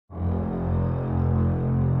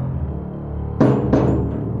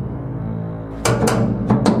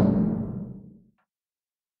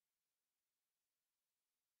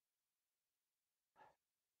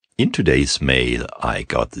In today's mail, I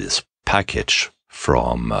got this package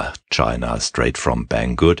from China, straight from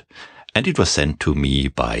Banggood, and it was sent to me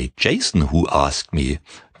by Jason, who asked me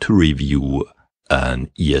to review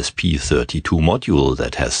an ESP32 module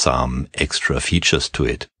that has some extra features to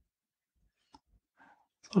it.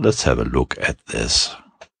 So let's have a look at this.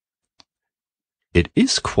 It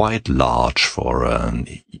is quite large for an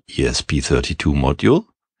ESP32 module,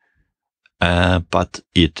 but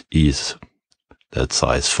it is that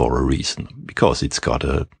size for a reason, because it's got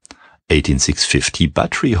a 18650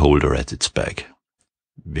 battery holder at its back.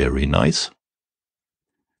 Very nice.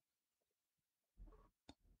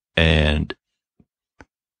 And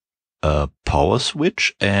a power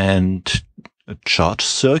switch and a charge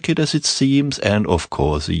circuit, as it seems, and of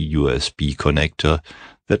course a USB connector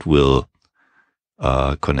that will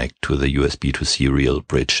connect to the USB to serial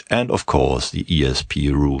bridge, and of course the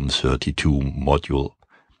ESP32 module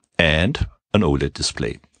and an OLED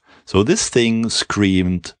display. So this thing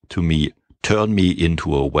screamed to me, turn me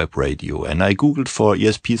into a WebRadio, and I googled for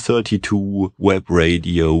ESP32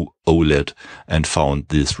 WebRadio OLED and found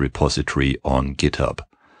this repository on GitHub.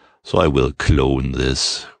 So I will clone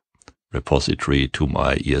this repository to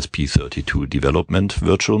my ESP32 development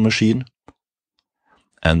virtual machine.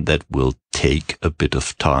 And that will take a bit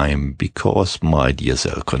of time because my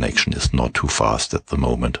DSL connection is not too fast at the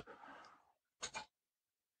moment.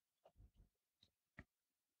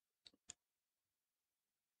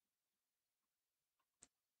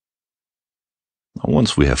 Now,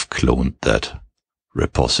 once we have cloned that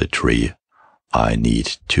repository, I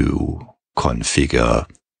need to configure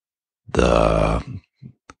the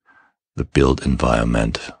build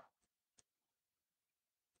environment.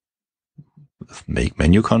 Make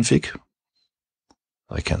menu config.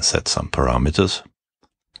 I can set some parameters.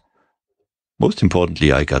 Most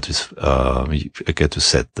importantly, I get to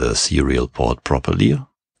set the serial port properly.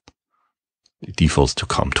 It defaults to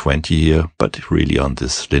COM20 here, but really on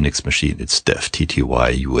this Linux machine, it's def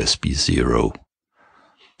TTY USB 0.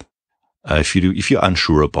 If you're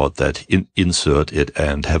unsure about that, insert it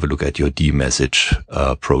and have a look at your dmessage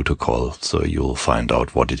protocol, so you'll find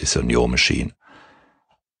out what it is on your machine.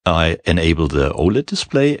 I enable the OLED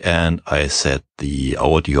display and I set the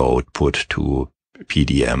audio output to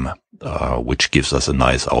PDM, which gives us a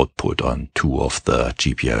nice output on 2 of the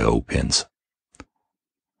GPIO pins.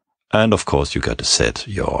 And of course, you got to set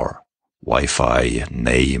your Wi-Fi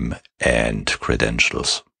name and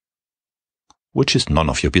credentials, which is none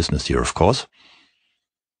of your business here, of course.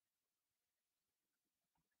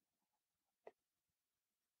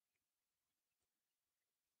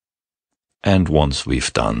 And once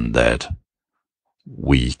we've done that,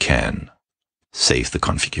 we can save the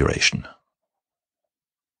configuration.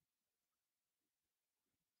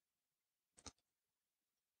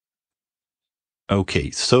 Okay,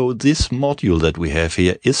 so this module that we have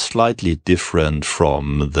here is slightly different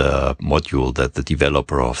from the module that the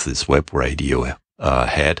developer of this WebRadio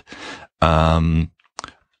had.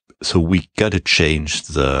 So we got to change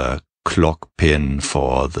the clock pin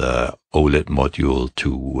for the OLED module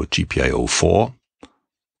to GPIO 4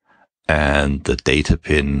 and the data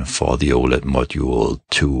pin for the OLED module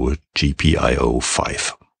to GPIO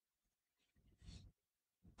 5.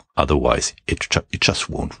 Otherwise, it just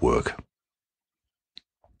won't work.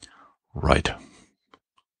 Right.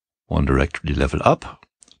 One directory level up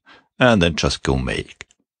and then just go make.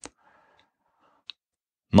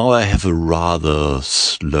 Now I have a rather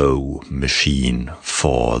slow machine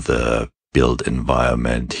for the build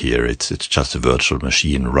environment here. It's just a virtual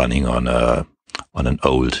machine running on an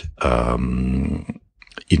old Intel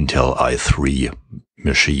i3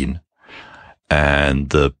 machine, and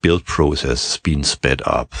the build process has been sped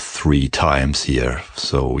up 3 times here,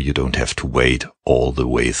 so you don't have to wait all the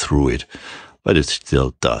way through it. But it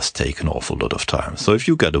still does take an awful lot of time. So if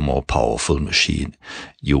you get a more powerful machine,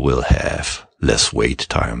 you will have less wait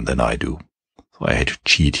time than I do. So I had to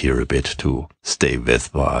cheat here a bit to stay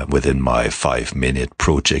within my 5-minute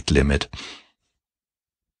project limit.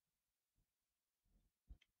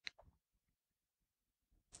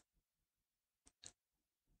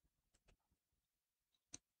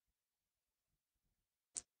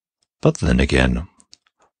 But then again,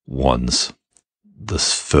 once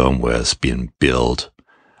this firmware has been built,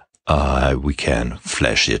 we can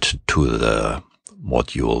flash it to the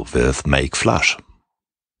module with make flash.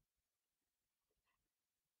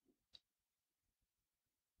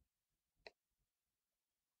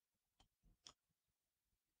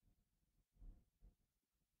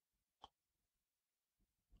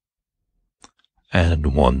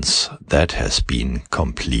 And once that has been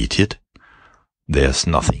completed, there's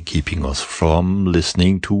nothing keeping us from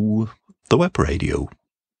listening to the WebRadio.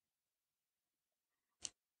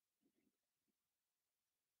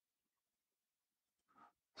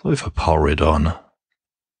 So if I power it on,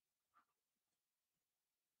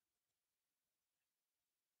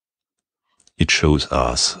 it shows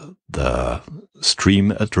us the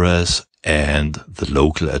stream address and the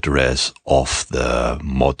local address of the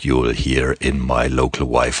module here in my local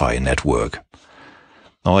Wi-Fi network.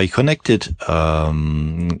 Now I connected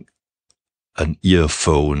an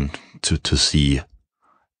earphone to see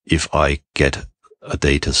if I get a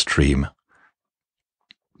data stream.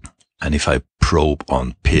 And if I probe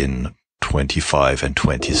on pin 25 and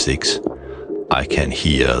 26, I can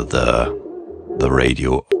hear the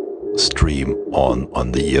radio stream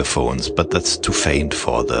on the earphones, but that's too faint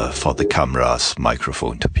for the camera's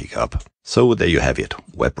microphone to pick up. So there you have it,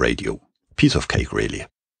 web radio. Piece of cake, really.